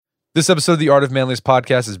This episode of the Art of Manliness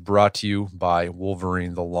podcast is brought to you by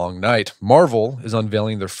Wolverine the Long Night. Marvel is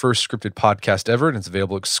unveiling their first scripted podcast ever, and it's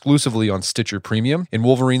available exclusively on Stitcher Premium. In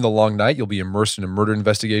Wolverine the Long Night, you'll be immersed in a murder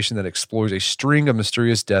investigation that explores a string of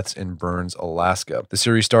mysterious deaths in Burns, Alaska. The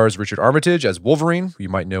series stars Richard Armitage as Wolverine, who you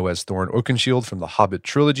might know as Thorin Oakenshield from the Hobbit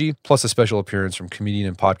trilogy, plus a special appearance from comedian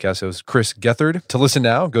and podcast host Chris Gethard. To listen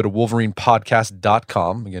now, go to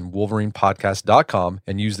wolverinepodcast.com, again, wolverinepodcast.com,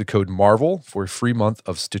 and use the code MARVEL for a free month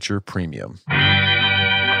of Stitcher Premium.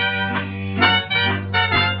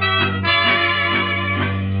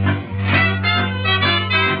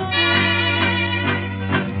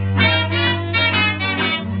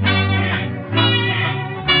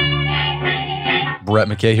 Brett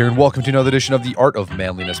McKay here, and welcome to another edition of the Art of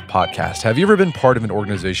Manliness podcast. Have you ever been part of an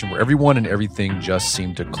organization where everyone and everything just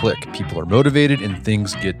seem to click? People are motivated and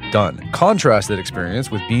things get done. Contrast that experience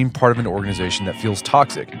with being part of an organization that feels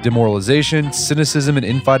toxic. Demoralization, cynicism, and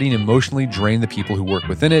infighting emotionally drain the people who work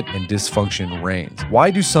within it, and dysfunction reigns.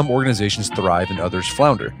 Why do some organizations thrive and others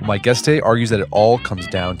flounder? Well, my guest today argues that it all comes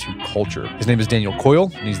down to culture. His name is Daniel Coyle,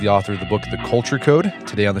 and he's the author of the book, The Culture Code.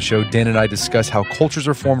 Today on the show, Dan and I discuss how cultures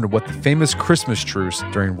are formed and what the famous Christmas truce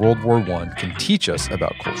during World War I can teach us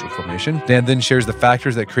about cultural formation. Dan then shares the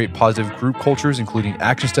factors that create positive group cultures, including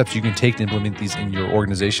action steps you can take to implement these in your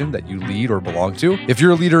organization that you lead or belong to. If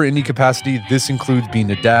you're a leader in any capacity, this includes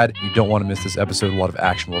being a dad. You don't want to miss this episode. A lot of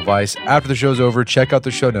actionable advice. After the show's over, check out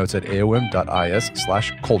the show notes at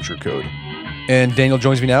aom.is/culturecode. And Daniel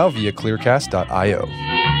joins me now via clearcast.io.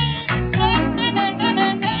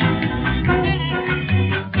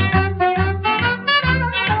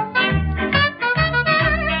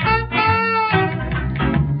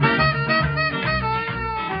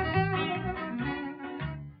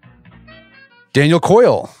 Daniel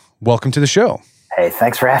Coyle, welcome to the show. Hey,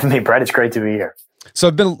 thanks for having me, Brett. It's great to be here. So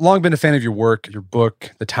I've long been a fan of your work. Your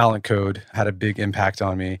book, The Talent Code, had a big impact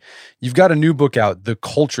on me. You've got a new book out, The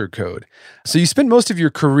Culture Code. So you spent most of your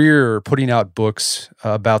career putting out books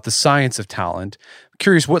about the science of talent. I'm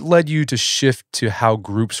curious, what led you to shift to how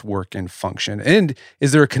groups work and function? And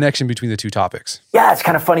is there a connection between the two topics? Yeah, it's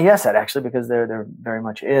kind of funny, yes, that actually, because there very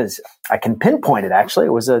much is. I can pinpoint it, actually.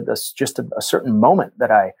 It was just a certain moment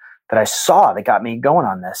that I saw that got me going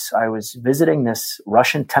on this. I was visiting this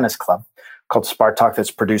Russian tennis club called Spartak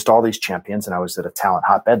that's produced all these champions, and I was at a talent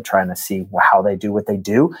hotbed trying to see how they do what they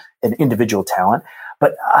do in individual talent.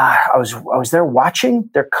 But I was there watching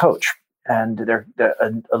their coach, and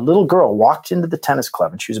a little girl walked into the tennis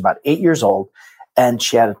club, and she was about 8 years old, and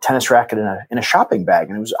she had a tennis racket in a shopping bag,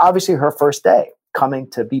 and it was obviously her first day coming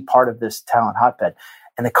to be part of this talent hotbed.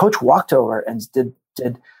 And the coach walked over and did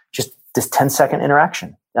just this 10-second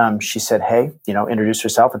interaction. She said, hey, introduced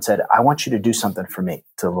herself and said, I want you to do something for me,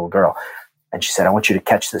 to the little girl. And she said, I want you to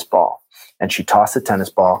catch this ball. And she tossed the tennis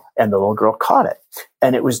ball, and the little girl caught it.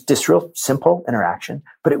 And it was this real simple interaction,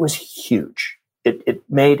 but it was huge.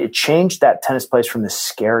 It changed that tennis place from this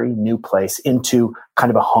scary new place into kind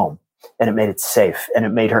of a home. And it made it safe, and it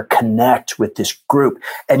made her connect with this group.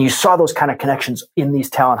 And you saw those kind of connections in these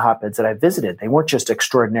talent hotbeds that I visited. They weren't just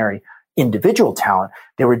extraordinary individual talent.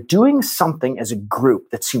 They were doing something as a group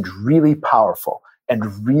that seemed really powerful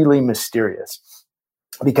and really mysterious.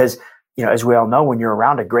 Because, as we all know, when you're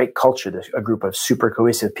around a great culture, a group of super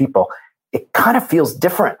cohesive people, it kind of feels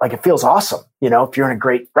different. Like it feels awesome. If you're in a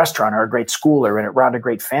great restaurant or a great school or around a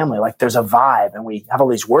great family, like there's a vibe, and we have all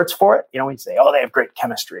these words for it. We say, oh, they have great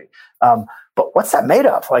chemistry. But what's that made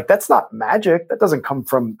of? Like, that's not magic. That doesn't come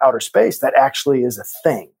from outer space. That actually is a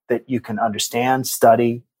thing that you can understand,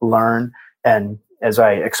 study, learn. And as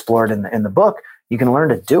I explored in the book, you can learn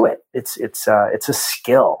to do it. It's a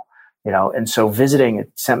skill, and so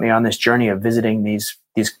it sent me on this journey of visiting these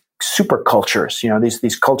super cultures,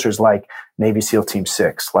 these cultures like Navy SEAL Team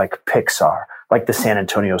 6, like Pixar, like the San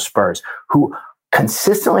Antonio Spurs, who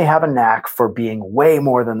consistently have a knack for being way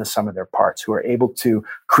more than the sum of their parts, who are able to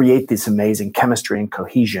create this amazing chemistry and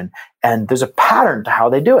cohesion. And there's a pattern to how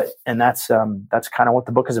they do it. And that's kind of what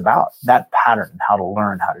the book is about, that pattern, and how to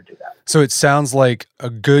learn how to do that. So it sounds like a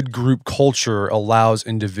good group culture allows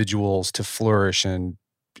individuals to flourish and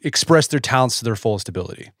express their talents to their fullest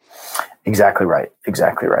ability. Exactly right.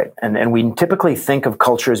 And we typically think of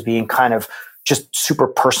culture as being kind of just super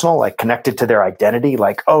personal, like connected to their identity,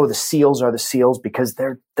 like, oh, the SEALs are the SEALs because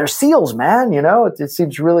they're SEALs, man. It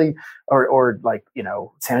seems really, or like,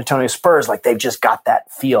 San Antonio Spurs, like they've just got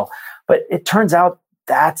that feel. But it turns out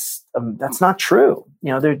that's not true.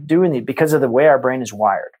 They're doing it because of the way our brain is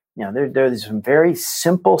wired. There are some very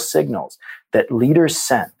simple signals that leaders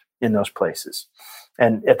send in those places.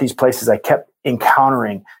 And at these places, I kept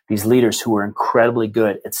encountering these leaders who were incredibly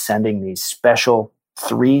good at sending these special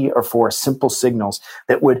 3 or 4 simple signals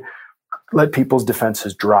that would let people's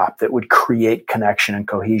defenses drop, that would create connection and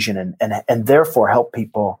cohesion and therefore help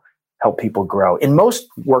people grow. In most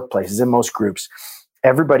workplaces, in most groups,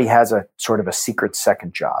 everybody has a sort of a secret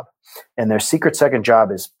second job. And their secret second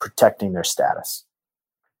job is protecting their status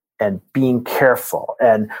and being careful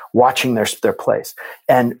and watching their place.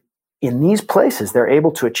 And in these places, they're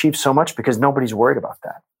able to achieve so much because nobody's worried about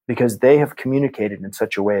that, because they have communicated in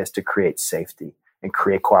such a way as to create safety and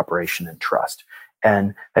create cooperation and trust.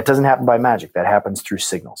 And that doesn't happen by magic. That happens through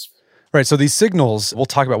signals. Right. So these signals, we'll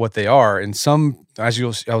talk about what they are. And some, as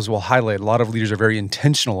we'll highlight, a lot of leaders are very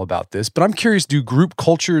intentional about this. But I'm curious, do group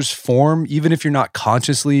cultures form even if you're not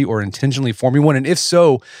consciously or intentionally forming one? And if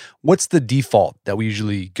so, what's the default that we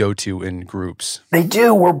usually go to in groups? They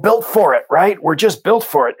do. We're built for it, right? We're just built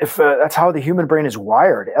for it. If that's how the human brain is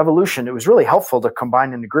wired. Evolution, it was really helpful to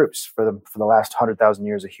combine into groups for the last 100,000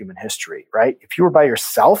 years of human history, right? If you were by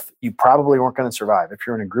yourself, you probably weren't going to survive. If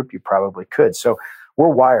you're in a group, you probably could. So we're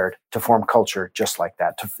wired to form culture just like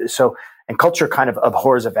that. And culture kind of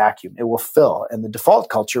abhors a vacuum. It will fill. And the default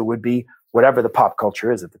culture would be whatever the pop culture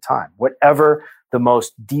is at the time. Whatever the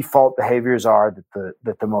most default behaviors are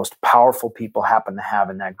that the most powerful people happen to have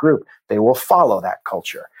in that group, they will follow that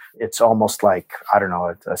culture. It's almost like, I don't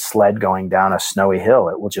know, a sled going down a snowy hill.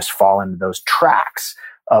 It will just fall into those tracks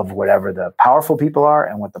of whatever the powerful people are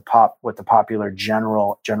and what the popular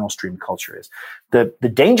general stream culture is. The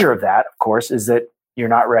danger of that, of course, is that you're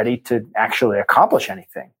not ready to actually accomplish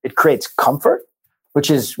anything. It creates comfort, which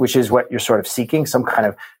is what you're sort of seeking, some kind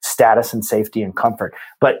of status and safety and comfort.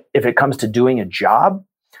 But if it comes to doing a job,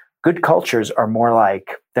 good cultures are more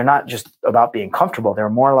like, they're not just about being comfortable. They're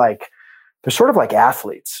sort of like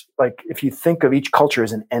athletes. Like if you think of each culture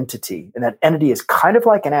as an entity, and that entity is kind of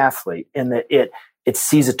like an athlete in that it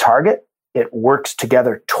sees a target, it works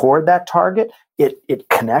together toward that target, it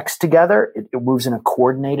connects together, it moves in a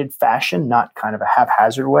coordinated fashion, not kind of a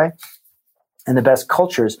haphazard way. And the best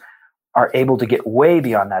cultures are able to get way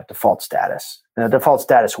beyond that default status. And the default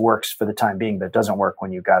status works for the time being, but it doesn't work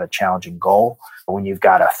when you've got a challenging goal, when you've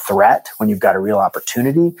got a threat, when you've got a real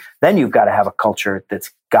opportunity. Then you've got to have a culture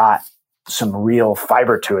that's got some real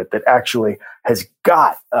fiber to it, that actually has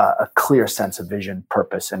got a clear sense of vision,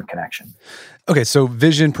 purpose, and connection. Okay, so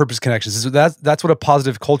vision, purpose, connections. So that's what a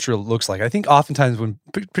positive culture looks like. I think oftentimes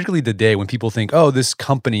particularly today, when people think, oh, this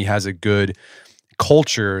company has a good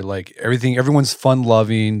culture, like everyone's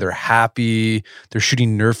fun-loving, they're happy, they're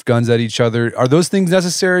shooting Nerf guns at each other. Are those things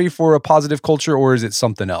necessary for a positive culture, or is it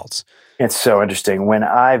something else? It's so interesting. When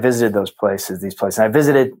I visited these places, I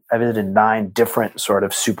visited 9 different sort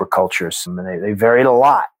of super cultures, and they varied a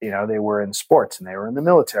lot. You know, they were in sports, and they were in the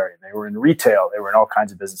military, and they were in retail, they were in all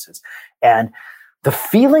kinds of businesses. And the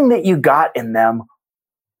feeling that you got in them,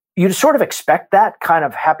 you'd sort of expect that kind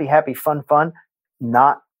of happy, fun,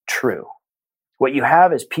 not true. What you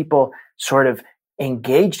have is people sort of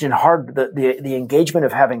engaged in the engagement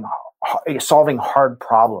of solving hard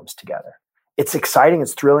problems together. It's exciting,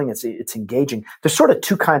 it's thrilling, it's engaging. There's sort of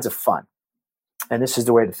 2 kinds of fun. And this is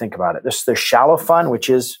the way to think about it. There's shallow fun, which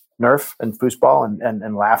is Nerf and foosball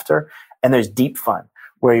and laughter. And there's deep fun,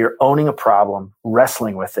 where you're owning a problem,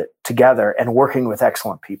 wrestling with it together, and working with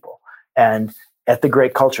excellent people. And at the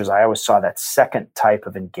great cultures, I always saw that second type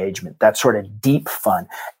of engagement, that sort of deep fun.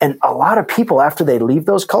 And a lot of people, after they leave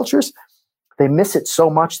those cultures, they miss it so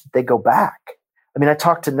much that they go back. I mean, I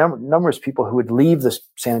talked to numerous people who would leave the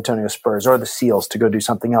San Antonio Spurs or the Seals to go do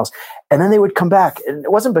something else. And then they would come back. And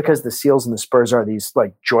it wasn't because the Seals and the Spurs are these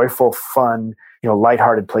like joyful, fun,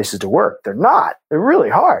 lighthearted places to work. They're not. They're really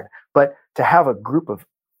hard. But to have a group of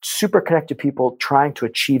super connected people trying to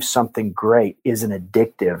achieve something great is an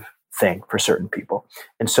addictive thing for certain people.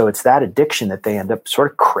 And so it's that addiction that they end up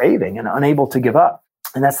sort of craving and unable to give up.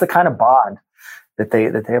 And that's the kind of bond that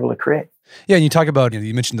they're able to create. Yeah, and you talk about,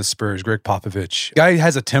 you mentioned the Spurs, Greg Popovich. Guy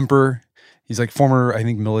has a temper. He's like former, I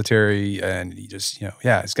think, military, and he just,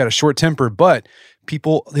 he's got a short temper, but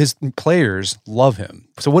his players love him.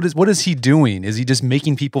 So what is he doing? Is he just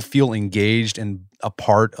making people feel engaged and a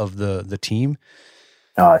part of the team?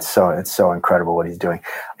 Oh, it's so incredible what he's doing.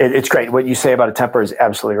 It's great. What you say about a temper is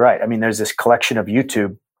absolutely right. I mean, there's this collection of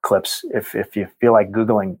YouTube clips. If you feel like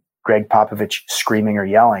Googling Greg Popovich screaming or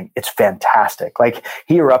yelling, it's fantastic. Like,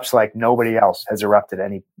 he erupts like nobody else has erupted,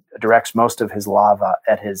 and he directs most of his lava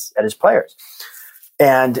at his players.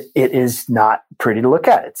 And it is not pretty to look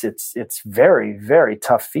at. It's very, very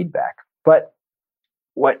tough feedback. But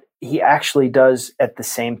what he actually does at the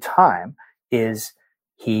same time is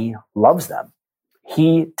he loves them.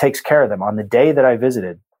 He takes care of them. On the day that I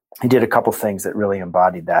visited, he did a couple things that really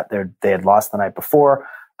embodied that. They had lost the night before.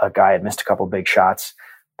 a guy had missed a couple big shots.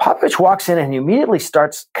 Popovich walks in and he immediately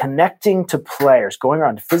starts connecting to players, going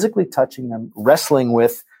around physically touching them, wrestling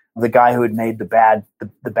with the guy who had made the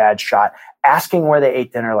bad shot, asking where they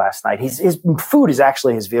ate dinner last night. His food is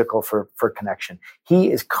actually his vehicle for connection.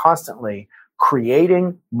 He is constantly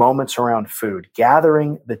creating moments around food,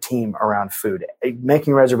 gathering the team around food,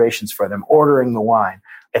 making reservations for them, ordering the wine.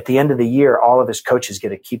 At the end of the year, all of his coaches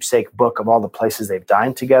get a keepsake book of all the places they've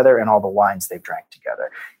dined together and all the wines they've drank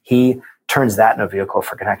together. He turns that into a vehicle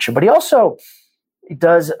for connection. But he also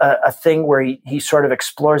does a thing where he sort of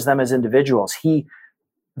explores them as individuals.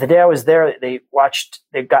 The day I was there,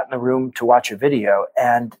 they'd got in the room to watch a video,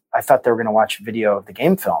 and I thought they were going to watch a video of the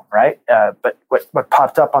game film, right? But what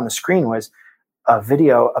popped up on the screen was a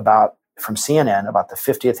video from CNN about the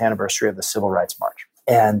 50th anniversary of the Civil Rights March.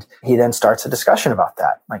 And he then starts a discussion about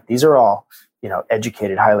that. Like, these are all,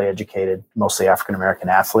 educated, highly educated, mostly African-American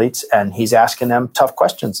athletes. And he's asking them tough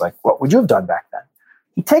questions like, what would you have done back then?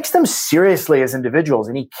 He takes them seriously as individuals,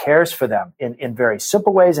 and he cares for them in very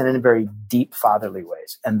simple ways and in very deep fatherly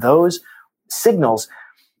ways. And those signals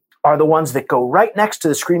are the ones that go right next to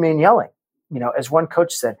the screaming and yelling. As one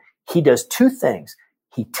coach said, he does two things.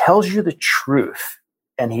 He tells you the truth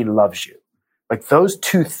and he loves you. Like, those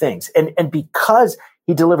two things. And because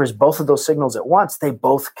he delivers both of those signals at once, they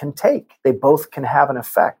both can have an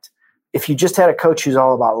effect. If you just had a coach who's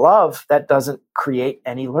all about love, that doesn't create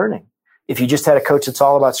any learning. If you just had a coach that's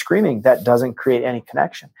all about screaming, that doesn't create any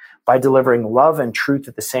connection. By delivering love and truth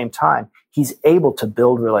at the same time, he's able to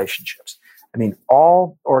build relationships. I mean,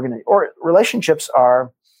 relationships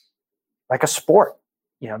are like a sport.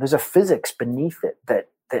 There's a physics beneath it that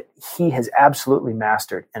he has absolutely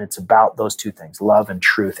mastered, and it's about those two things, love and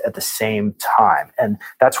truth at the same time. And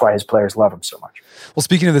that's why his players love him so much. Well,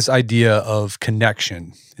 speaking of this idea of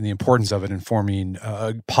connection and the importance of it in forming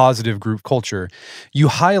a positive group culture, you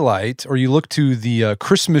highlight, or you look to the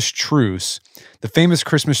Christmas truce, the famous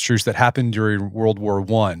Christmas truce that happened during World War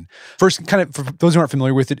I. First, kind of, for those who aren't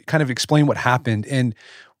familiar with it, kind of explain what happened and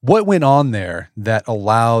what went on there that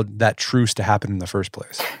allowed that truce to happen in the first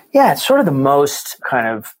place? Yeah, it's sort of the most kind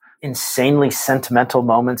of insanely sentimental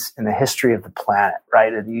moments in the history of the planet,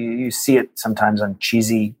 right? You see it sometimes on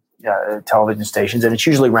cheesy television stations, and it's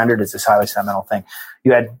usually rendered as this highly sentimental thing.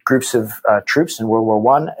 You had groups of troops in World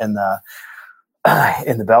War I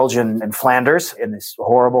in the Belgian and Flanders in this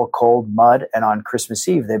horrible cold mud, and on Christmas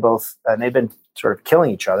Eve they've been sort of killing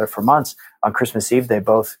each other for months. On Christmas Eve,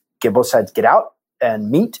 both sides get out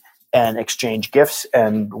and meet and exchange gifts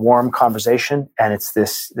and warm conversation. And it's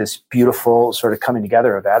this beautiful sort of coming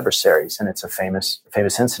together of adversaries. And it's a famous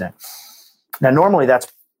incident. Now, normally that's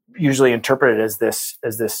usually interpreted as this,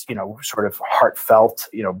 sort of heartfelt,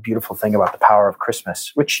 beautiful thing about the power of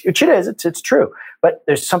Christmas, which it is, it's true. But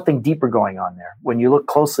there's something deeper going on there. When you look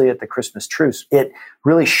closely at the Christmas truce, it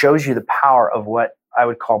really shows you the power of what I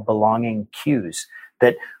would call belonging cues,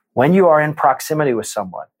 that when you are in proximity with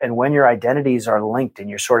someone and when your identities are linked and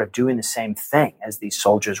you're sort of doing the same thing as these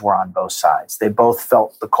soldiers were on both sides, they both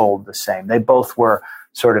felt the cold the same. They both were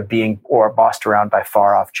sort of being bossed around by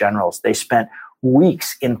far off generals. They spent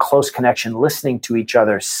weeks in close connection, listening to each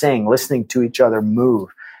other sing, listening to each other move.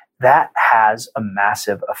 That has a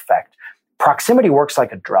massive effect. Proximity works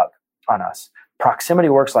like a drug on us. Proximity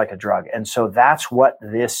works like a drug. And so that's what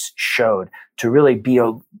this showed, to really be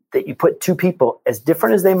that you put two people, as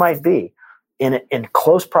different as they might be, in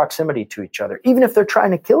close proximity to each other, even if they're trying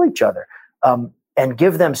to kill each other, and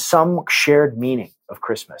give them some shared meaning of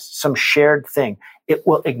Christmas, some shared thing. It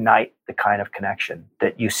will ignite the kind of connection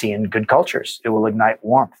that you see in good cultures. It will ignite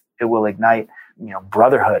warmth. It will ignite,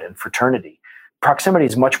 brotherhood and fraternity. Proximity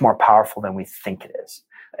is much more powerful than we think it is.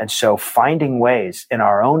 And so finding ways in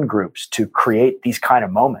our own groups to create these kind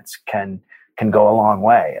of moments can go a long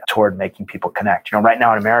way toward making people connect. Right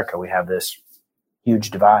now in America, we have this huge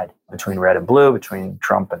divide between red and blue, between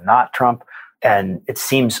Trump and not Trump. And it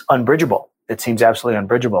seems unbridgeable. It seems absolutely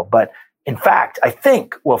unbridgeable. But in fact, I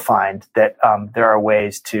think we'll find that there are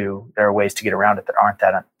ways to get around it that aren't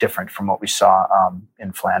that different from what we saw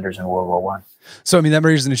in Flanders in World War I. So, that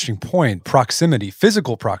raises an interesting point. Proximity,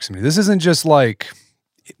 physical proximity. This isn't just like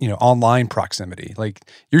online proximity. Like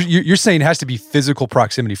you're saying it has to be physical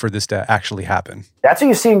proximity for this to actually happen. That's what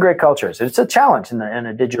you see in great cultures. It's a challenge in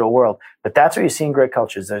a digital world, but that's what you see in great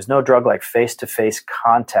cultures. There's no drug like face-to-face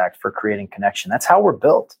contact for creating connection. That's how we're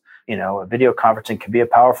built. A video conferencing can be a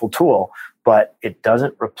powerful tool, but it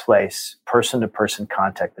doesn't replace person-to-person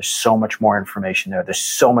contact. There's so much more information there. There's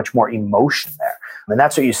so much more emotion there. And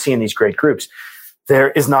that's what you see in these great groups.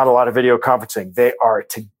 There is not a lot of video conferencing. They are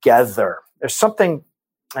together. There's something,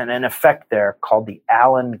 an effect there called the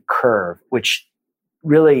Allen curve, which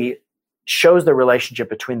really shows the relationship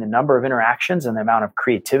between the number of interactions and the amount of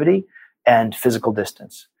creativity and physical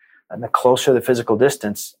distance. And the closer the physical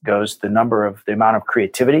distance goes, the amount of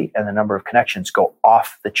creativity and the number of connections go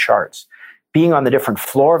off the charts. Being on the different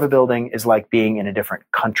floor of a building is like being in a different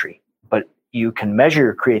country, but you can measure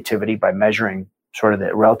your creativity by measuring sort of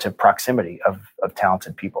the relative proximity of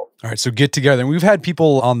talented people. All right, so get together. And we've had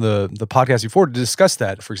people on the podcast before to discuss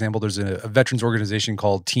that. For example, there's a veterans organization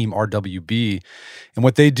called Team RWB. And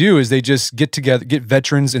what they do is they just get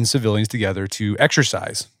veterans and civilians together to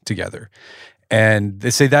exercise together. And they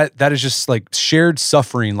say that is just like shared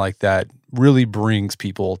suffering like that really brings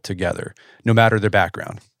people together, no matter their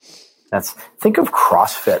background. Think of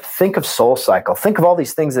CrossFit, think of SoulCycle, think of all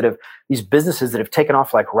these things these businesses that have taken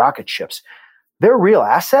off like rocket ships. Their real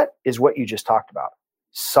asset is what you just talked about.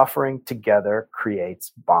 Suffering together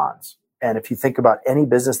creates bonds. And if you think about any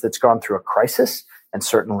business that's gone through a crisis, and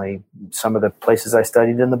certainly some of the places I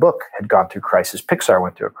studied in the book had gone through crisis. Pixar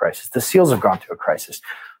went through a crisis. The SEALs have gone through a crisis.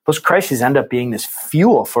 Those crises end up being this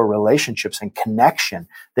fuel for relationships and connection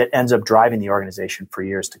that ends up driving the organization for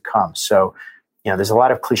years to come. So, there's a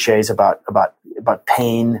lot of cliches about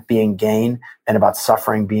pain being gain and about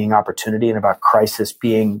suffering being opportunity and about crisis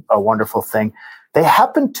being a wonderful thing. They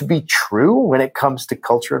happen to be true when it comes to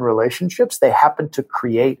culture and relationships. They happen to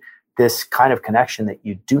create this kind of connection that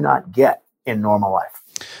you do not get in normal life.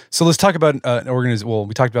 So let's talk about an organization. Well,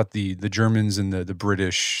 we talked about the Germans and the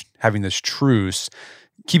British having this truce.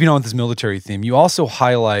 Keeping on with this military theme, you also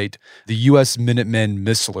highlight the U.S. Minutemen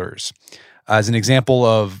Missilers as an example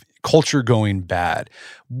of culture going bad.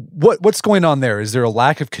 What's going on there? Is there a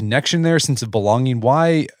lack of connection there, sense of belonging?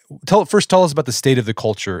 Why? First tell us about the state of the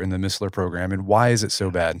culture in the Missler program and why is it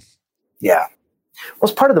so bad? Yeah.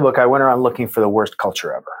 Well, as part of the book, I went around looking for the worst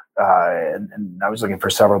culture ever. And I was looking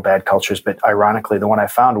for several bad cultures, but ironically, the one I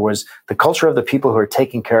found was the culture of the people who are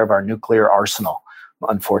taking care of our nuclear arsenal,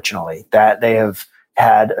 unfortunately, that they have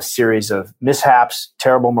had a series of mishaps,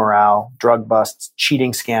 terrible morale, drug busts,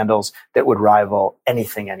 cheating scandals that would rival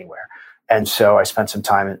anything anywhere. And so I spent some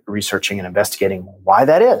time researching and investigating why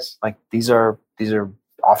that is. Like these are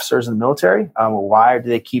officers in the military. Why do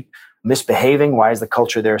they keep misbehaving? Why is the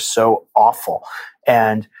culture there so awful?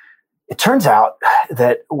 And it turns out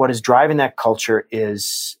that what is driving that culture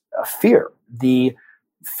is fear. The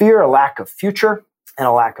fear, a lack of future, and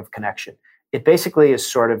a lack of connection. It basically is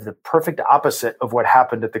sort of the perfect opposite of what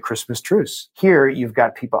happened at the Christmas truce. Here, you've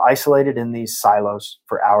got people isolated in these silos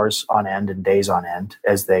for hours on end and days on end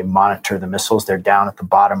as they monitor the missiles. They're down at the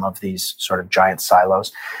bottom of these sort of giant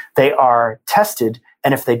silos. They are tested,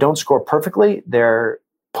 and if they don't score perfectly, they're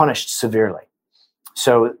punished severely.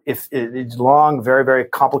 So if it's long, very, very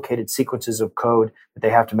complicated sequences of code that they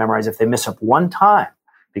have to memorize, if they miss up one time,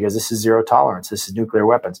 because this is zero tolerance, this is nuclear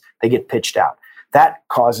weapons, they get pitched out. That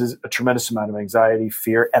causes a tremendous amount of anxiety,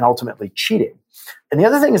 fear, and ultimately cheating. And the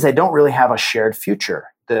other thing is they don't really have a shared future.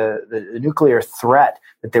 The nuclear threat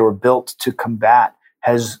that they were built to combat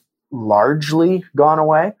has largely gone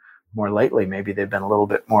away. More lately, maybe they've been a little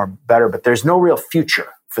bit more better, but there's no real future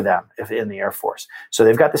for them in the Air Force. So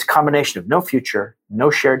they've got this combination of no future, no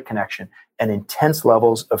shared connection, and intense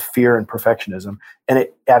levels of fear and perfectionism, and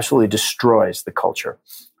it absolutely destroys the culture.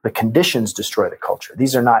 The conditions destroy the culture.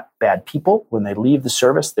 These are not bad people. When they leave the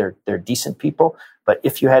service, they're decent people. But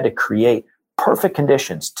if you had to create perfect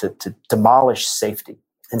conditions to demolish safety,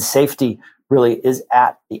 and safety really is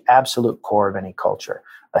at the absolute core of any culture,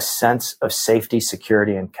 a sense of safety,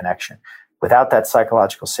 security, and connection. Without that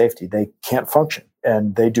psychological safety, they can't function.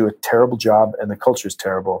 And they do a terrible job, and the culture is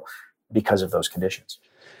terrible because of those conditions.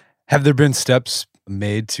 Have there been steps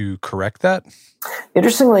made to correct that?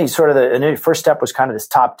 Interestingly, sort of the first step was kind of this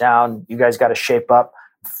top-down, you guys got to shape up,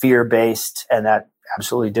 fear-based, and that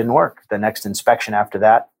absolutely didn't work. The next inspection after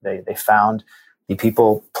that, they found the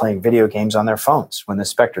people playing video games on their phones when the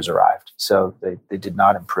inspectors arrived. So they did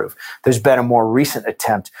not improve. There's been a more recent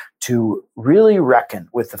attempt to really reckon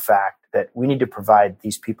with the fact that we need to provide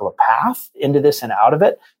these people a path into this and out of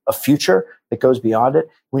it, a future that goes beyond it.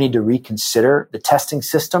 We need to reconsider the testing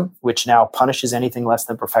system, which now punishes anything less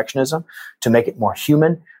than perfectionism, to make it more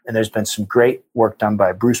human. And there's been some great work done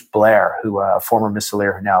by Bruce Blair, who a former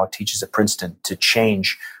missileer who now teaches at Princeton, to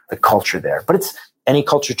change the culture there. But any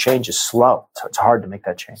culture change is slow, so it's hard to make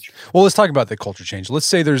that change. Well, let's talk about the culture change. Let's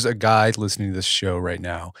say there's a guy listening to this show right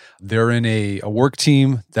now. They're in a work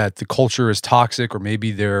team that the culture is toxic, or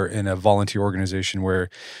maybe they're in a volunteer organization where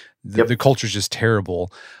the culture is just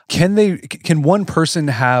terrible. Can one person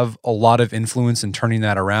have a lot of influence in turning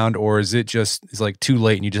that around, or is like too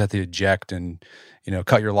late and you just have to eject and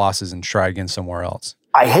cut your losses and try again somewhere else?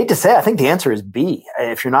 I hate to say, I think the answer is B.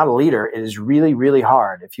 If you're not a leader, it is really, really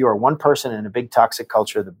hard. If you are one person in a big toxic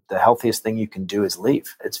culture, the healthiest thing you can do is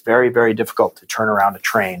leave. It's very, very difficult to turn around a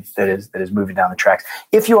train that is moving down the tracks.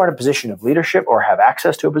 If you are in a position of leadership or have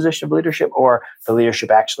access to a position of leadership, or the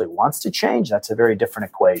leadership actually wants to change, that's a very different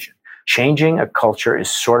equation. Changing a culture is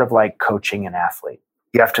sort of like coaching an athlete.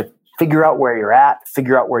 You have to figure out where you're at,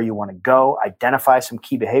 figure out where you want to go, identify some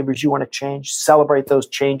key behaviors you want to change, celebrate those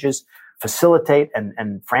changes, facilitate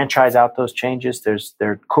and franchise out those changes. There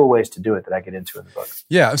are cool ways to do it that I get into in the book.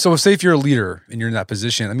 Yeah. So say if you're a leader and you're in that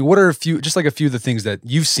position, I mean, what are a few of the things that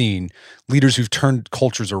you've seen leaders who've turned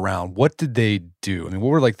cultures around? What did they do? I mean, what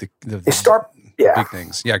were like the big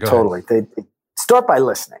things? Yeah, go ahead. They start by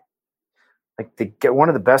listening. Like they get one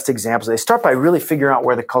of the best examples. They start by really figuring out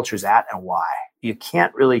where the culture's at and why. You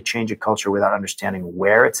can't really change a culture without understanding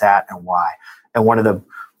where it's at and why. And one of the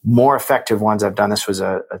more effective ones I've done this was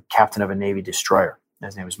a captain of a Navy destroyer.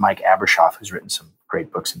 His name was Mike Abrashoff, who's written some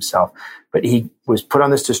great books himself. But he was put on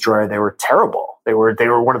this destroyer. They were terrible. They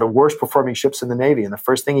were one of the worst performing ships in the Navy. And the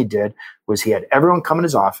first thing he did was he had everyone come in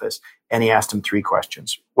his office and he asked them 3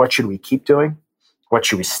 questions. What should we keep doing? What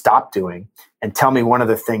should we stop doing? And tell me one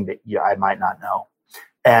other thing that I might not know.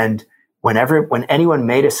 And when anyone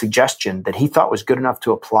made a suggestion that he thought was good enough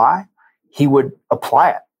to apply, he would apply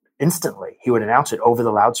it instantly. He would announce it over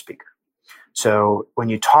the loudspeaker. So when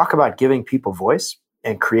you talk about giving people voice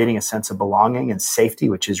and creating a sense of belonging and safety,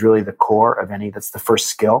 which is really the core of that's the first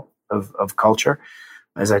skill of culture,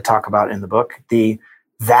 as I talk about in the book,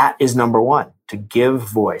 that is number one, to give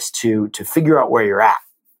voice, to figure out where you're at.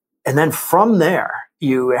 And then from there,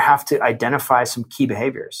 you have to identify some key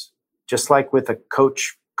behaviors. Just like with a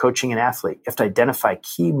coach coaching an athlete, you have to identify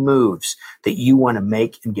key moves that you want to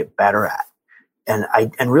make and get better at.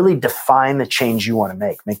 And really define the change you want to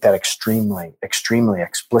make that extremely, extremely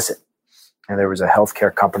explicit. And there was a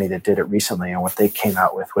healthcare company that did it recently, and what they came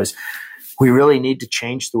out with was, we really need to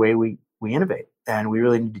change the way we innovate, and we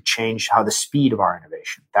really need to change how the speed of our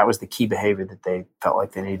innovation. That was the key behavior that they felt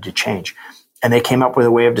like they needed to change. And they came up with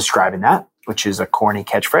a way of describing that, which is a corny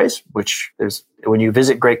catchphrase, when you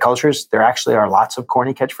visit great cultures, there actually are lots of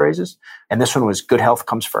corny catchphrases. And this one was, good health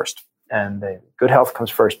comes first. And the good health comes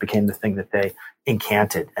first became the thing that they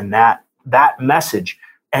incanted. And that message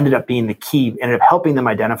ended up being the key, ended up helping them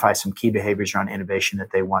identify some key behaviors around innovation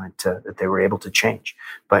that they were able to change.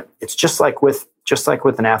 But it's just like with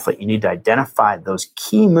an athlete, you need to identify those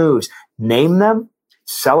key moves, name them,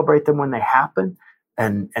 celebrate them when they happen,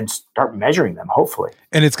 and start measuring them, hopefully.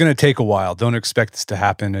 And it's going to take a while. Don't expect this to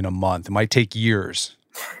happen in a month. It might take years.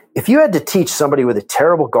 If you had to teach somebody with a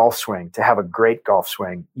terrible golf swing to have a great golf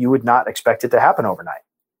swing, you would not expect it to happen overnight.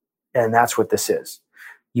 And that's what this is.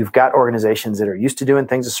 You've got organizations that are used to doing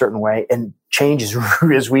things a certain way, and change is,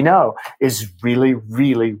 as we know, is really,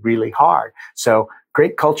 really, really hard. So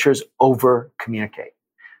great cultures over communicate.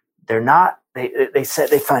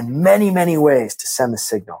 They find many, many ways to send the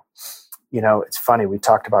signal. You know, it's funny. We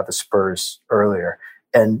talked about the Spurs earlier,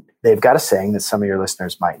 and they've got a saying that some of your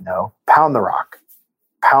listeners might know: pound the rock.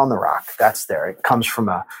 Pound the rock. That's there. It comes from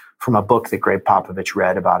a book that Greg Popovich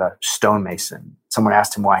read about a stonemason. Someone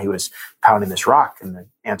asked him why he was pounding this rock, and the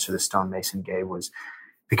answer the stonemason gave was,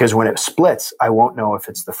 because when it splits, I won't know if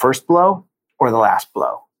it's the first blow or the last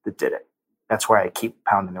blow that did it. That's why I keep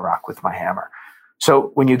pounding the rock with my hammer.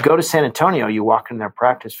 So when you go to San Antonio, you walk in their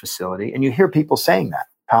practice facility and you hear people saying that,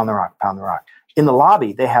 pound the rock, pound the rock. In the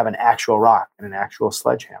lobby, they have an actual rock and an actual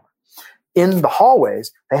sledgehammer. In the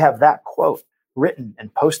hallways, they have that quote written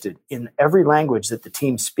and posted in every language that the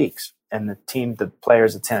team speaks. And the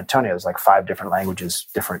players at San Antonio, there's like 5 different languages,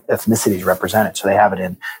 different ethnicities represented. So they have it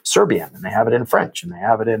in Serbian, and they have it in French, and they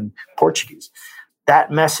have it in Portuguese.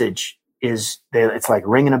 That message it's like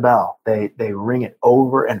ringing a bell. They ring it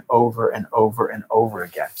over and over and over and over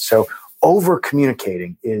again. So over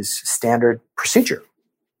communicating is standard procedure.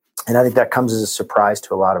 And I think that comes as a surprise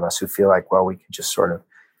to a lot of us who feel like, well, we can just sort of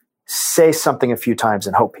say something a few times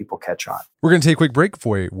and hope people catch on. We're going to take a quick break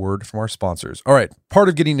for a word from our sponsors. All right. Part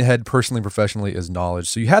of getting ahead personally and professionally is knowledge.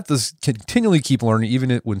 So you have to continually keep learning, even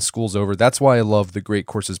when school's over. That's why I love the Great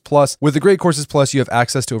Courses Plus. With the Great Courses Plus, you have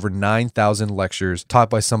access to over 9,000 lectures taught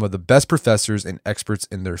by some of the best professors and experts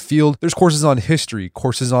in their field. There's courses on history,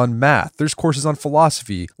 courses on math. There's courses on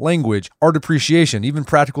philosophy, language, art appreciation, even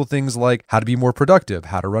practical things like how to be more productive,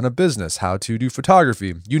 how to run a business, how to do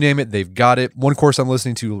photography. You name it, they've got it. One course I'm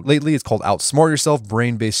listening to lately is called Outsmart Yourself,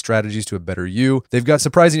 Brain-Based Strategies to a better you. They've got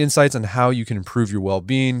surprising insights on how you can improve your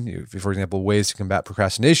well-being. For example, ways to combat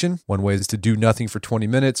procrastination. One way is to do nothing for 20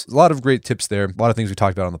 minutes. A lot of great tips there. A lot of things we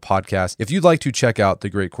talked about on the podcast. If you'd like to check out the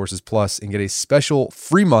Great Courses Plus and get a special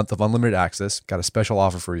free month of unlimited access, got a special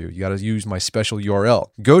offer for you. You got to use my special URL.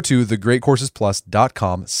 Go to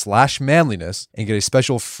thegreatcoursesplus.com/manliness and get a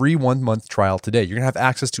special free 1-month trial today. You're going to have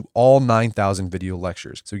access to all 9,000 video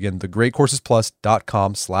lectures. So again,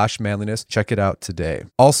 thegreatcoursesplus.com/manliness. Check it out today.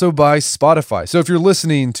 Also by Spotify. So if you're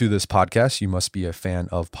listening to this podcast, you must be a fan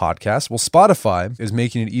of podcasts. Well, Spotify is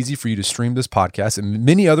making it easy for you to stream this podcast and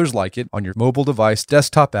many others like it on your mobile device,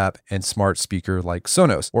 desktop app, and smart speaker like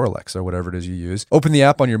Sonos or Alexa, whatever it is you use. Open the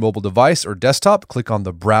app on your mobile device or desktop, click on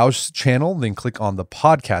the browse channel, then click on the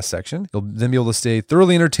podcast section. You'll then be able to stay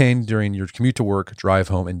thoroughly entertained during your commute to work, drive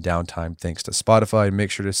home, and downtime thanks to Spotify. And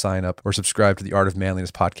make sure to sign up or subscribe to the Art of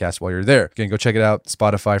Manliness podcast while you're there. Again, go check it out,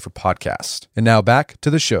 Spotify for podcast. And now back to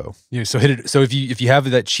the show. Yeah, so hit it. So if you have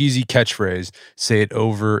that cheesy catchphrase, say it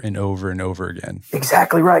over and over and over again.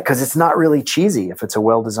 Exactly right, because it's not really cheesy if it's a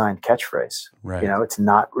well-designed catchphrase. Right. It's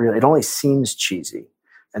not really, it only seems cheesy.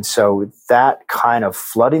 And so that kind of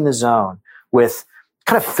flooding the zone with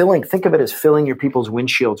kind of think of it as filling your people's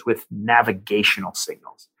windshields with navigational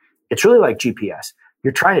signals. It's really like GPS.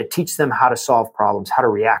 You're trying to teach them how to solve problems, how to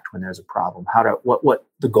react when there's a problem, what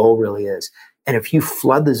the goal really is. And if you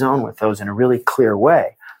flood the zone with those in a really clear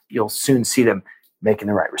way, you'll soon see them making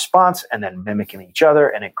the right response and then mimicking each other,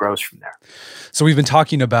 and it grows from there. So we've been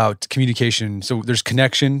talking about communication. So there's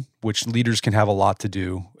connection, which leaders can have a lot to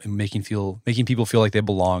do in making people feel like they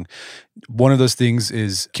belong. One of those things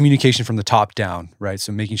is communication from the top down, right?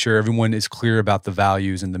 So making sure everyone is clear about the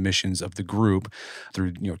values and the missions of the group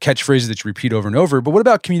through catchphrases that you repeat over and over. But what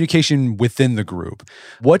about communication within the group?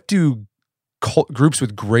 What do groups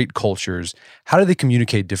with great cultures, how do they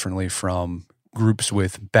communicate differently from groups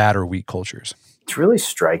with bad or weak cultures? It's really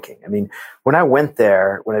striking. I mean, when I went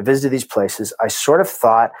there, when I visited these places, I sort of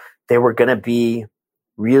thought they were going to be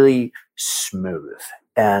really smooth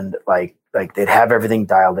and like they'd have everything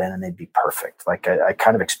dialed in and they'd be perfect. Like I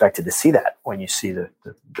kind of expected to see that when you see the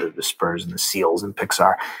Spurs and the Seals and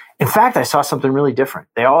Pixar. In fact, I saw something really different.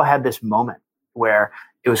 They all had this moment where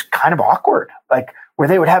it was kind of awkward, like where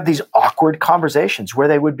they would have these awkward conversations where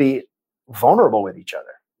they would be vulnerable with each other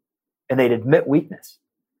and they'd admit weakness.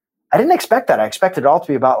 I didn't expect that. I expected it all to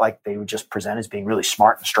be about like they would just present as being really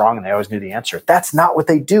smart and strong and they always knew the answer. That's not what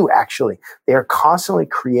they do, actually. They are constantly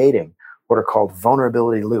creating what are called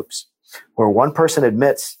vulnerability loops, where one person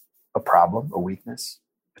admits a problem, a weakness,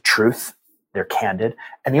 a truth, they're candid,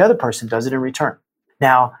 and the other person does it in return.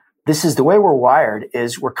 Now, this is the way we're wired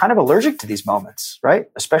is we're kind of allergic to these moments, right?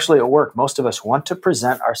 Especially at work. Most of us want to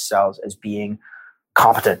present ourselves as being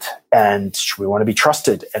competent and we want to be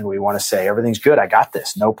trusted and we want to say everything's good, I got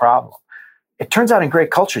this, no problem. It turns out in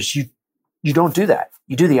great cultures, you don't do that.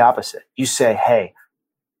 You do the opposite. You say, hey,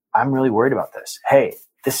 I'm really worried about this. Hey,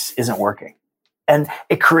 this isn't working. And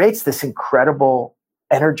it creates this incredible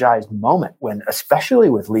energized moment when, especially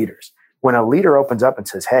with leaders, when a leader opens up and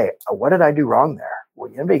says, hey, what did I do wrong there? Well,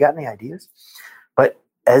 anybody got any ideas? But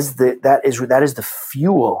that is the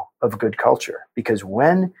fuel of good culture, because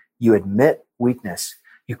when you admit weakness,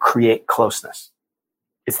 you create closeness.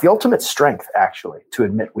 It's the ultimate strength, actually, to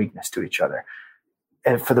admit weakness to each other.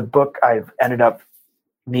 And for the book, I've ended up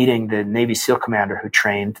meeting the Navy SEAL commander who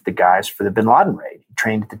trained the guys for the Bin Laden raid. He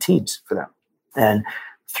trained the teams for them. And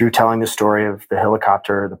through telling the story of the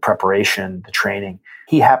helicopter, the preparation, the training,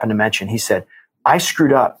 he happened to mention, he said, I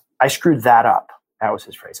screwed up. I screwed that up. That was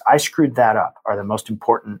his phrase. I screwed that up are the most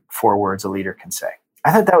important 4 words a leader can say.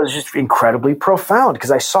 I thought that was just incredibly profound because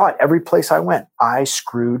I saw it every place I went. I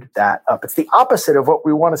screwed that up. It's the opposite of what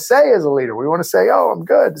we want to say as a leader. We want to say, oh, I'm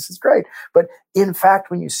good. This is great. But in fact,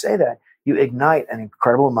 when you say that, you ignite an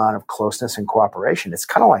incredible amount of closeness and cooperation. It's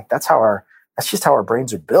kind of like that's just how our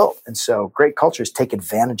brains are built. And so great cultures take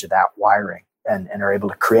advantage of that wiring and are able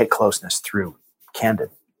to create closeness through candid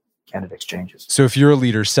exchanges. So if you're a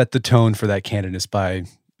leader, set the tone for that candidness by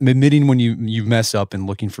admitting when you mess up and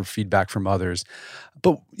looking for feedback from others.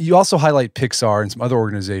 But you also highlight Pixar and some other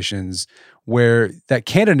organizations where that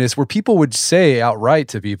candidness, where people would say outright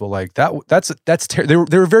to people like they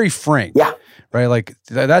were very frank. Yeah. Right? Like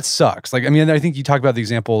that sucks. Like, I mean, I think you talk about the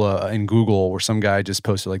example in Google where some guy just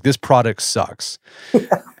posted like, this product sucks.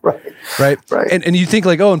 Yeah, right. And you think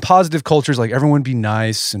like, oh, in positive cultures, like everyone be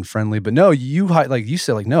nice and friendly, but no, you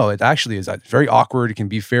said like, no, it actually is very awkward. It can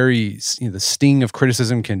be very, the sting of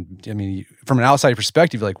criticism from an outside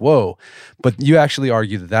perspective, like, whoa, but you actually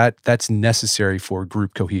argue that's necessary for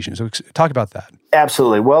group cohesion. So talk about that.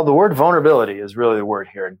 Absolutely. Well, the word vulnerability is really the word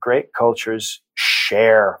here. And great cultures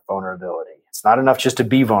share vulnerability. It's not enough just to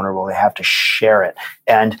be vulnerable. They have to share it.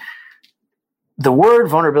 And the word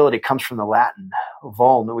vulnerability comes from the Latin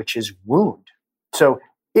vuln, which is wound. So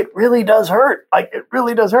it really does hurt. Like, it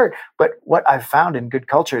really does hurt. But what I've found in good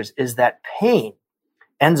cultures is that pain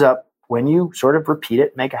ends up, when you sort of repeat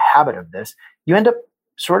it, make a habit of this, you end up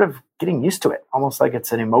sort of getting used to it, almost like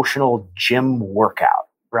it's an emotional gym workout,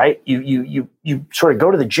 right? You sort of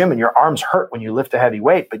go to the gym and your arms hurt when you lift a heavy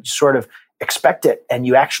weight, but you sort of expect it and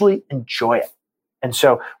you actually enjoy it. And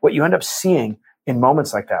so what you end up seeing in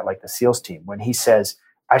moments like that, like the SEALs team, when he says,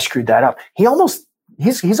 I screwed that up, he's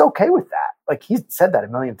okay with that. Like, he's said that a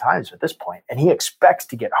million times at this point, and he expects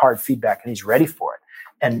to get hard feedback and he's ready for it.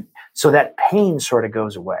 And so that pain sort of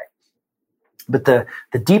goes away. But the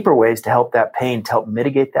deeper ways to help that pain, to help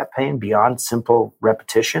mitigate that pain beyond simple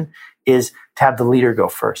repetition, is to have the leader go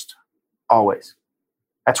first, always.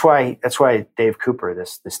 That's why Dave Cooper,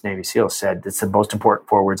 this Navy SEAL, said it's the most important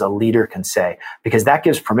 4 words a leader can say, because that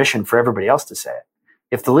gives permission for everybody else to say it.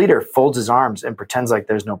 If the leader folds his arms and pretends like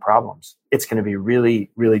there's no problems, it's going to be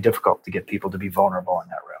really, really difficult to get people to be vulnerable in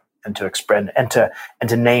that room and to express and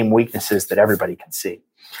to name weaknesses that everybody can see.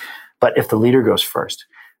 But if the leader goes first,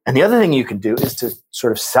 and the other thing you can do is to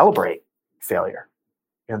sort of celebrate failure.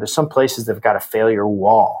 You know, there's some places that have got a failure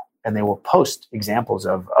wall, and they will post examples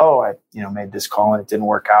of, I made this call and it didn't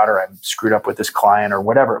work out, or I screwed up with this client, or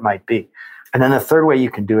whatever it might be. And then the third way you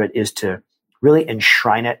can do it is to really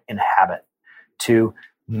enshrine it in habit, to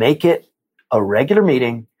make it a regular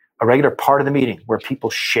meeting, a regular part of the meeting where people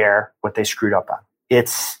share what they screwed up on.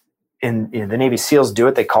 It's in the Navy SEALs do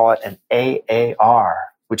it. They call it an AAR,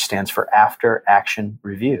 which stands for After Action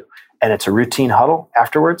Review. And it's a routine huddle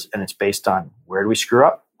afterwards, and it's based on, where do we screw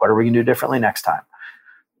up? What are we going to do differently next time?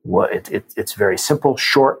 It's very simple,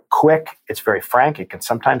 short, quick. It's very frank. It can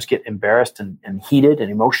sometimes get embarrassed and heated and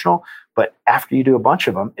emotional, but after you do a bunch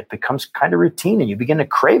of them, it becomes kind of routine and you begin to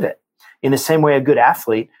crave it. In the same way a good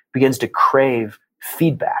athlete begins to crave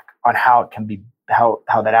feedback on how it can be, how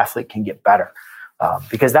that athlete can get better.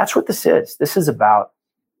 Because that's what this is. This is about,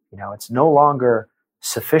 it's no longer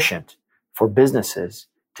sufficient for businesses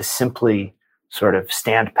to simply sort of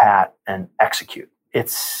stand pat and execute.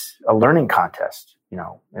 It's a learning contest.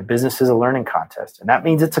 A business is a learning contest, and that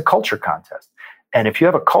means it's a culture contest. And if you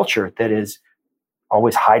have a culture that is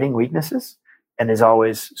always hiding weaknesses and is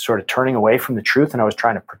always sort of turning away from the truth and always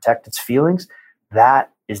trying to protect its feelings, that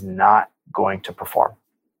is not going to perform.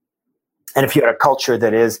 And if you have a culture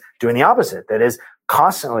that is doing the opposite, that is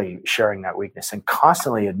constantly sharing that weakness and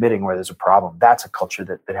constantly admitting where there's a problem, that's a culture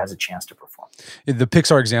that has a chance to perform. The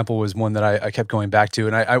Pixar example was one that I kept going back to.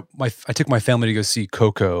 And I took my family to go see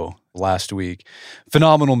Coco last week.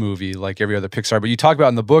 Phenomenal movie, like every other Pixar. But you talk about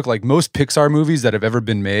in the book, like most Pixar movies that have ever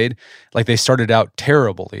been made, like they started out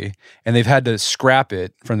terribly and they've had to scrap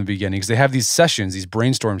it from the beginning because they have these sessions, these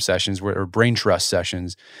brainstorm sessions or brain trust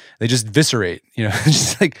sessions. They just viscerate,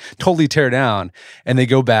 just like totally tear down. And they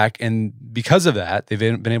go back, and because of that, they've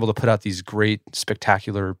been able to put out these great,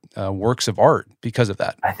 spectacular works of art because of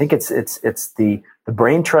that. I think it's the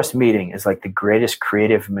brain trust meeting is like the greatest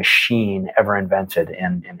creative machine ever invented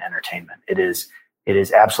in entertainment. It is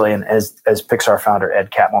absolutely, and as Pixar founder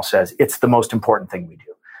Ed Catmull says, it's the most important thing we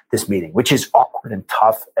do, this meeting, which is awkward and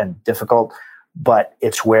tough and difficult, but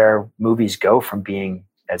it's where movies go from being,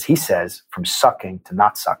 as he says, from sucking to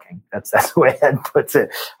not sucking. That's the way Ed puts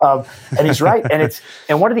it. And he's right.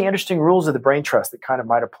 And one of the interesting rules of the brain trust that kind of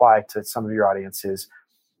might apply to some of your audience is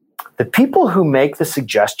the people who make the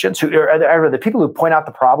suggestions, or the people who point out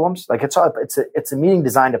the problems, like it's a meeting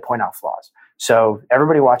designed to point out flaws. So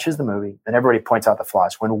everybody watches the movie, and everybody points out the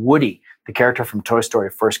flaws. When Woody, the character from Toy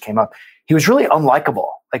Story, first came up, he was really unlikable.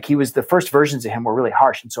 Like the first versions of him were really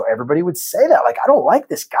harsh. And so everybody would say that, like, I don't like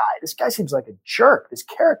this guy. This guy seems like a jerk, this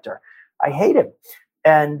character. I hate him.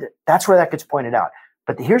 And that's where that gets pointed out.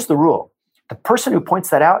 But here's the rule. The person who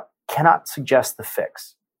points that out cannot suggest the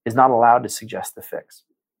fix, is not allowed to suggest the fix.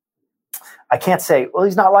 I can't say, well,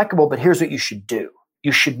 he's not likable, but here's what you should do.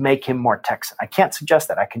 You should make him more Texan. I can't suggest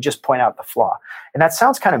that. I can just point out the flaw. And that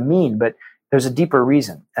sounds kind of mean, but there's a deeper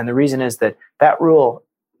reason. And the reason is that rule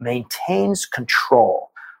maintains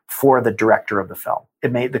control for the director of the film.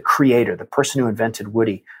 The creator, the person who invented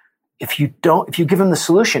Woody. If you give him the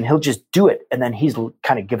solution, he'll just do it. And then he's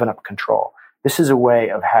kind of given up control. This is a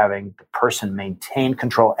way of having the person maintain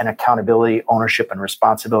control and accountability, ownership, and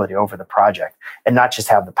responsibility over the project, and not just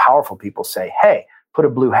have the powerful people say, hey, put a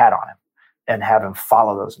blue hat on him, and have him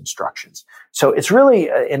follow those instructions. So it's really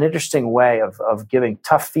an interesting way of giving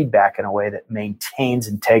tough feedback in a way that maintains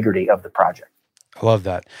integrity of the project. I love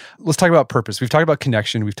that. Let's talk about purpose. We've talked about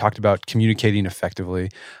connection. We've talked about communicating effectively.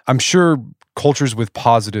 I'm sure cultures with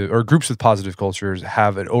positive or groups with positive cultures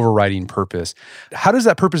have an overriding purpose. How does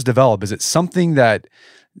that purpose develop? Is it something that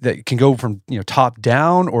can go from top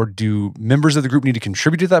down, or do members of the group need to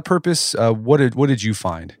contribute to that purpose? What did you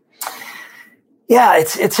find? Yeah,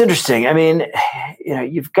 it's interesting. I mean,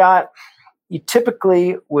 you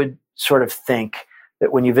typically would sort of think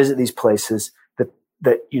that when you visit these places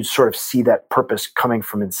that you sort of see that purpose coming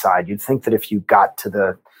from inside. You'd think that if you got to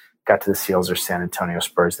the Seals or San Antonio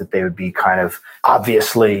Spurs, that they would be kind of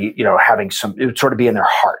obviously, having it would sort of be in their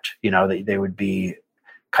heart, they would be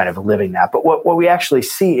kind of living that. But what we actually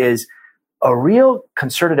see is a real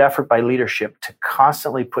concerted effort by leadership to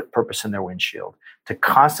constantly put purpose in their windshield, to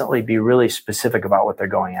constantly be really specific about what they're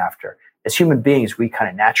going after. As human beings, we kind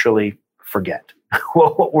of naturally forget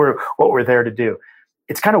what we're there to do.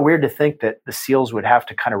 It's kind of weird to think that the SEALs would have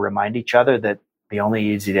to kind of remind each other that the only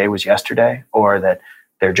easy day was yesterday, or that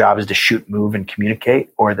their job is to shoot, move, and communicate,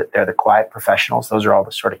 or that they're the quiet professionals. Those are all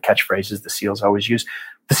the sort of catchphrases the SEALs always use.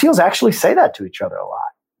 The SEALs actually say that to each other a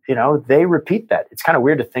lot. They repeat that. It's kind of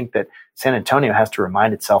weird to think that San Antonio has to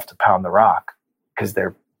remind itself to pound the rock because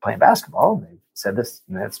they're playing basketball. And they said this,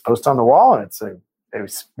 and it's posted on the wall, and they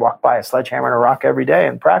walk by a sledgehammer and a rock every day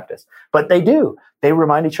in practice. But they do. They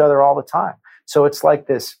remind each other all the time. So it's like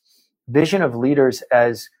this vision of leaders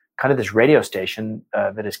as kind of this radio station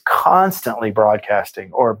that is constantly broadcasting,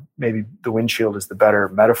 or maybe the windshield is the better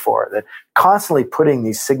metaphor, that constantly putting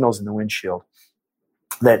these signals in the windshield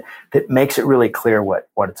that makes it really clear what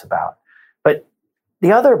it's about. But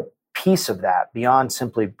the other piece of that, beyond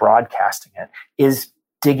simply broadcasting it, is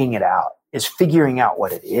digging it out, is figuring out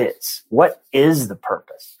what it is. What is the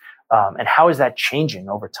purpose? And how is that changing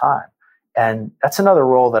over time? And that's another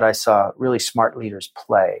role that I saw really smart leaders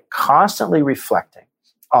play, constantly reflecting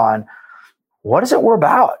on what is it we're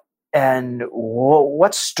about, and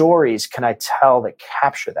what stories can I tell that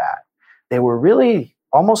capture that? They were really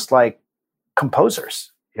almost like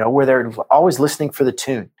composers, where they're always listening for the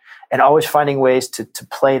tune and always finding ways to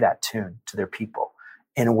play that tune to their people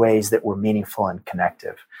in ways that were meaningful and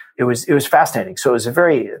connective. It was fascinating. So it was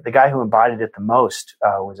the guy who embodied it the most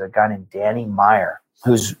was a guy named Danny Meyer,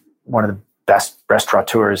 who's one of the best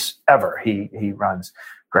restaurateurs ever. He runs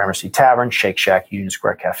Gramercy Tavern, Shake Shack, Union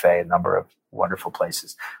Square Cafe, a number of wonderful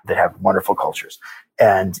places that have wonderful cultures.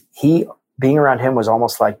 And being around him was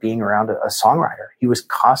almost like being around a songwriter. He was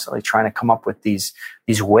constantly trying to come up with these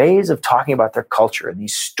ways of talking about their culture and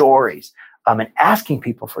these stories, and asking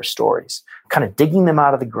people for stories, kind of digging them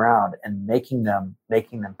out of the ground and making them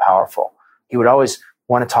powerful. He would always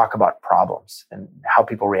want to talk about problems and how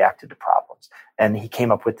people reacted to problems. And he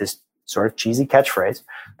came up with this sort of cheesy catchphrase,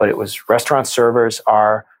 but it was, restaurant servers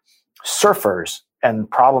are surfers and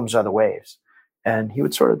problems are the waves. And he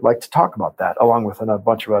would sort of like to talk about that, along with a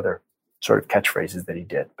bunch of other sort of catchphrases that he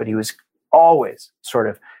did. But he was always sort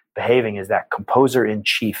of behaving as that composer in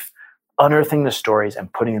chief, unearthing the stories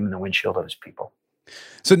and putting them in the windshield of his people.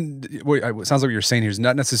 So it sounds like what you're saying here is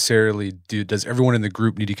not necessarily does everyone in the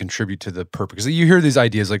group need to contribute to the purpose. Because you hear these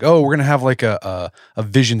ideas like, oh, we're going to have like a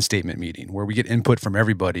vision statement meeting where we get input from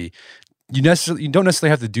everybody. You don't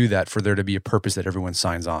necessarily have to do that for there to be a purpose that everyone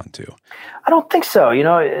signs on to. I don't think so.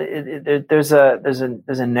 There's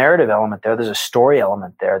a narrative element there. There's a story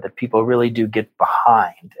element there that people really do get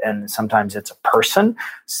behind. And sometimes it's a person.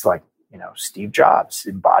 It's like, Steve Jobs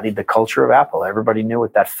embodied the culture of Apple. Everybody knew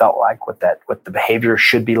what that felt like, what the behavior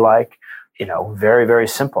should be like. Very, very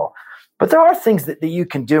simple. But there are things that you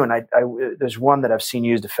can do, and there's one that I've seen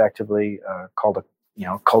used effectively called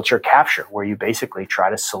culture capture, where you basically try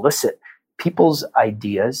to solicit people's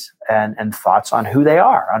ideas and thoughts on who they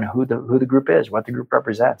are, on who the group is, what the group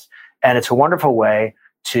represents, and it's a wonderful way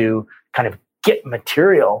to kind of get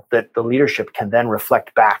material that the leadership can then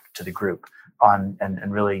reflect back to the group on,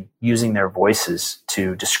 and really using their voices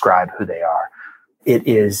to describe who they are. It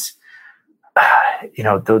is,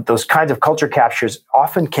 those kinds of culture captures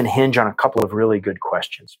often can hinge on a couple of really good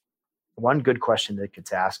questions. One good question that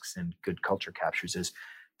gets asked in good culture captures is,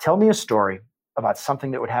 tell me a story about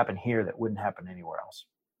something that would happen here that wouldn't happen anywhere else,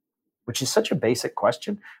 which is such a basic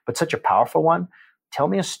question, but such a powerful one. Tell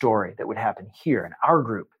me a story that would happen here in our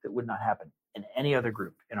group that would not happen in any other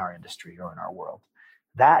group in our industry or in our world.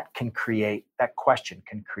 That question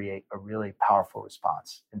can create a really powerful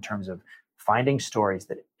response in terms of finding stories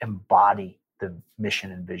that embody the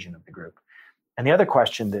mission and vision of the group. And the other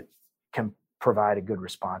question that can provide a good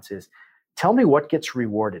response is, tell me what gets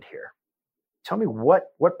rewarded here. Tell me what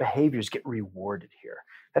behaviors get rewarded here.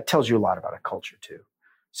 That tells you a lot about a culture too.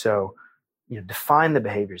 So, define the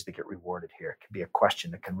behaviors that get rewarded here. It can be a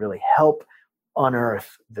question that can really help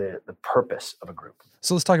unearth the purpose of a group.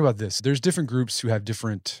 So let's talk about this. There's different groups who have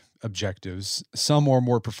different objectives. Some are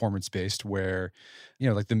more performance-based where,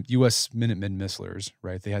 like the U.S. Minutemen Misslers,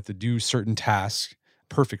 right? They had to do certain tasks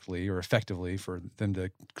perfectly or effectively for them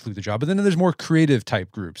to complete the job. But then there's more creative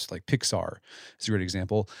type groups like Pixar is a great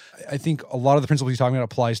example. I think a lot of the principles you're talking about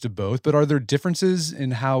applies to both, but are there differences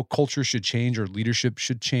in how culture should change or leadership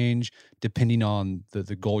should change depending on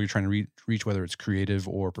the goal you're trying to reach, whether it's creative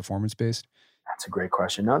or performance-based? That's a great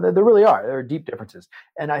question. No, there really are. There are deep differences.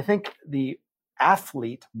 And I think the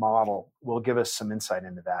athlete model will give us some insight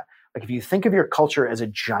into that. Like if you think of your culture as a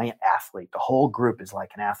giant athlete, the whole group is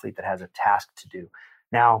like an athlete that has a task to do.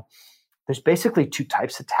 Now, there's basically two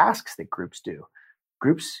types of tasks that groups do.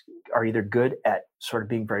 Groups are either good at sort of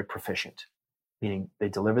being very proficient, meaning they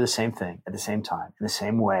deliver the same thing at the same time, in the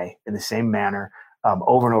same way, in the same manner,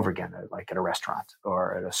 over and over again, like at a restaurant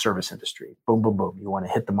or at a service industry. Boom, boom, boom. You want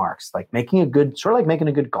to hit the marks, like making a good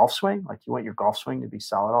golf swing. Like you want your golf swing to be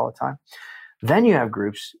solid all the time. Then you have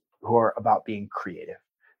groups who are about being creative,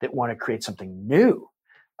 that want to create something new,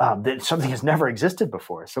 that something has never existed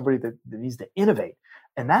before, somebody that needs to innovate.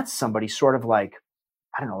 And that's somebody sort of like,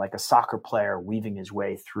 I don't know, like a soccer player weaving his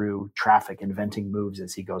way through traffic, inventing moves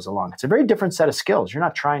as he goes along. It's a very different set of skills. You're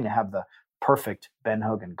not trying to have the perfect Ben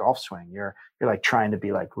Hogan golf swing. You're like trying to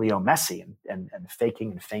be like Leo Messi and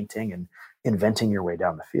faking and feinting and inventing your way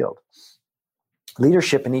down the field.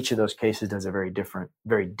 Leadership in each of those cases does a very different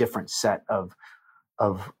set of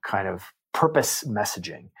kind of purpose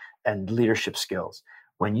messaging and leadership skills.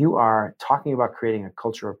 When you are talking about creating a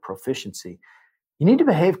culture of proficiency, you need to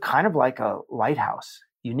behave kind of like a lighthouse.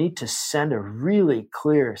 You need to send a really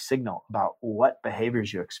clear signal about what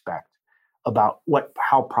behaviors you expect, about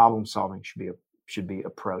how problem solving should be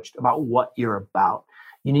approached, about what you're about.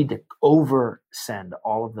 You need to send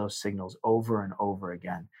all of those signals over and over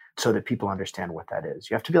again so that people understand what that is.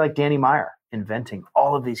 You have to be like Danny Meyer, inventing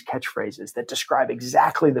all of these catchphrases that describe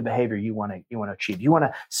exactly the behavior you want to achieve. You want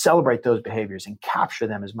to celebrate those behaviors and capture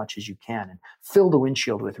them as much as you can and fill the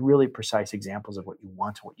windshield with really precise examples of what you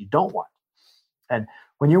want and what you don't want. And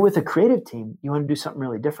when you're with a creative team, you want to do something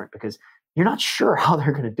really different because you're not sure how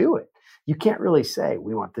they're going to do it. You can't really say,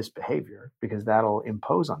 we want this behavior, because that'll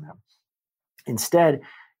impose on them. Instead,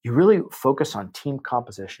 you really focus on team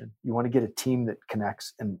composition. You want to get a team that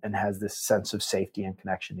connects and has this sense of safety and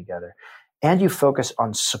connection together. And you focus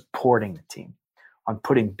on supporting the team, on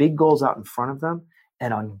putting big goals out in front of them,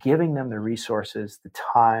 and on giving them the resources, the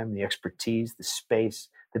time, the expertise, the space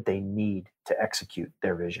that they need to execute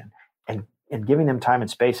their vision. And giving them time and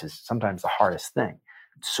space is sometimes the hardest thing.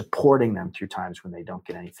 Supporting them through times when they don't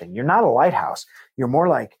get anything. You're not a lighthouse. You're more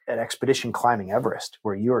like an expedition climbing Everest,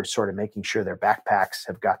 where you're sort of making sure their backpacks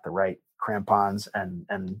have got the right crampons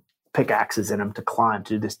and pickaxes in them to climb,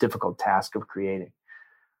 to do this difficult task of creating.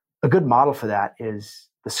 A good model for that is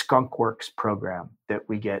the Skunk Works program that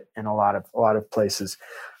we get in a lot of places.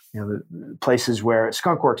 The places where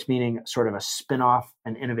Skunk Works, meaning sort of a spin-off,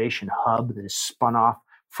 an innovation hub that is spun off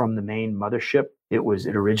from the main mothership. It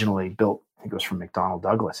originally built, I think it was from McDonnell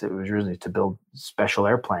Douglas. It was originally to build special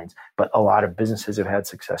airplanes, but a lot of businesses have had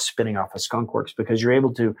success spinning off of Skunk Works because you're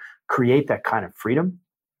able to create that kind of freedom.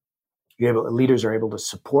 Leaders are able to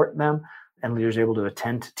support them, and leaders are able to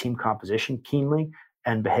attend to team composition keenly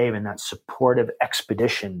and behave in that supportive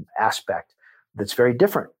expedition aspect that's very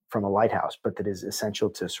different from a lighthouse, but that is essential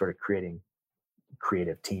to sort of creating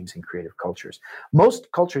creative teams and creative cultures.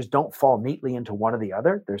 Most cultures don't fall neatly into one or the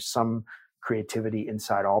other. There's some creativity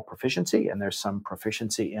inside all proficiency, and there's some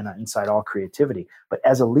proficiency inside all creativity. But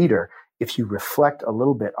as a leader, if you reflect a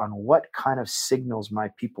little bit on what kind of signals my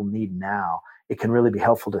people need now, it can really be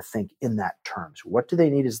helpful to think in that terms. What do they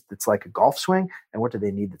need that's like a golf swing, and what do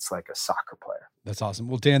they need that's like a soccer player? That's awesome.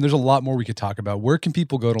 Well, Dan, there's a lot more we could talk about. Where can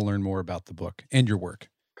people go to learn more about the book and your work?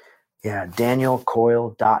 Yeah,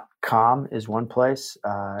 danielcoyle.com is one place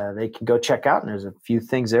they can go check out. And there's a few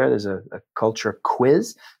things there. There's a culture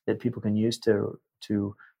quiz that people can use to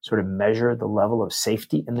sort of measure the level of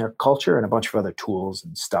safety in their culture, and a bunch of other tools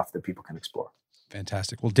and stuff that people can explore.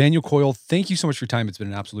 Fantastic. Well, Daniel Coyle, thank you so much for your time. It's been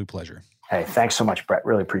an absolute pleasure. Hey, thanks so much, Brett.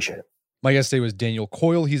 Really appreciate it. My guest today was Daniel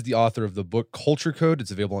Coyle. He's the author of the book Culture Code.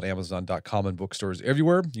 It's available on Amazon.com and bookstores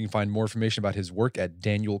everywhere. You can find more information about his work at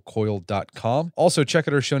danielcoyle.com. Also, check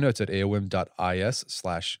out our show notes at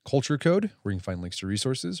aom.is/culturecode, where you can find links to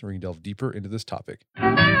resources where you can delve deeper into this topic.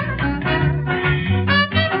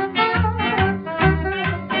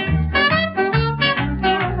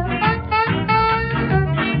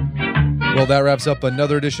 Well, that wraps up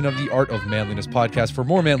another edition of the Art of Manliness podcast. For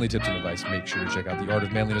more manly tips and advice, make sure to check out the Art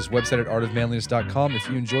of Manliness website at artofmanliness.com. If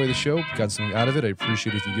you enjoy the show, got something out of it, I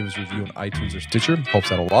appreciate it if you give us a review on iTunes or Stitcher.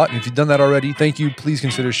 Helps out a lot. And if you've done that already, thank you. Please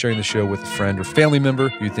consider sharing the show with a friend or family member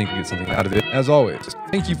who you think will get something out of it. As always,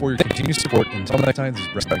 thank you for your continued support. Until next time, this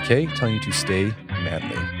is Brett K telling you to stay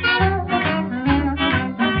manly.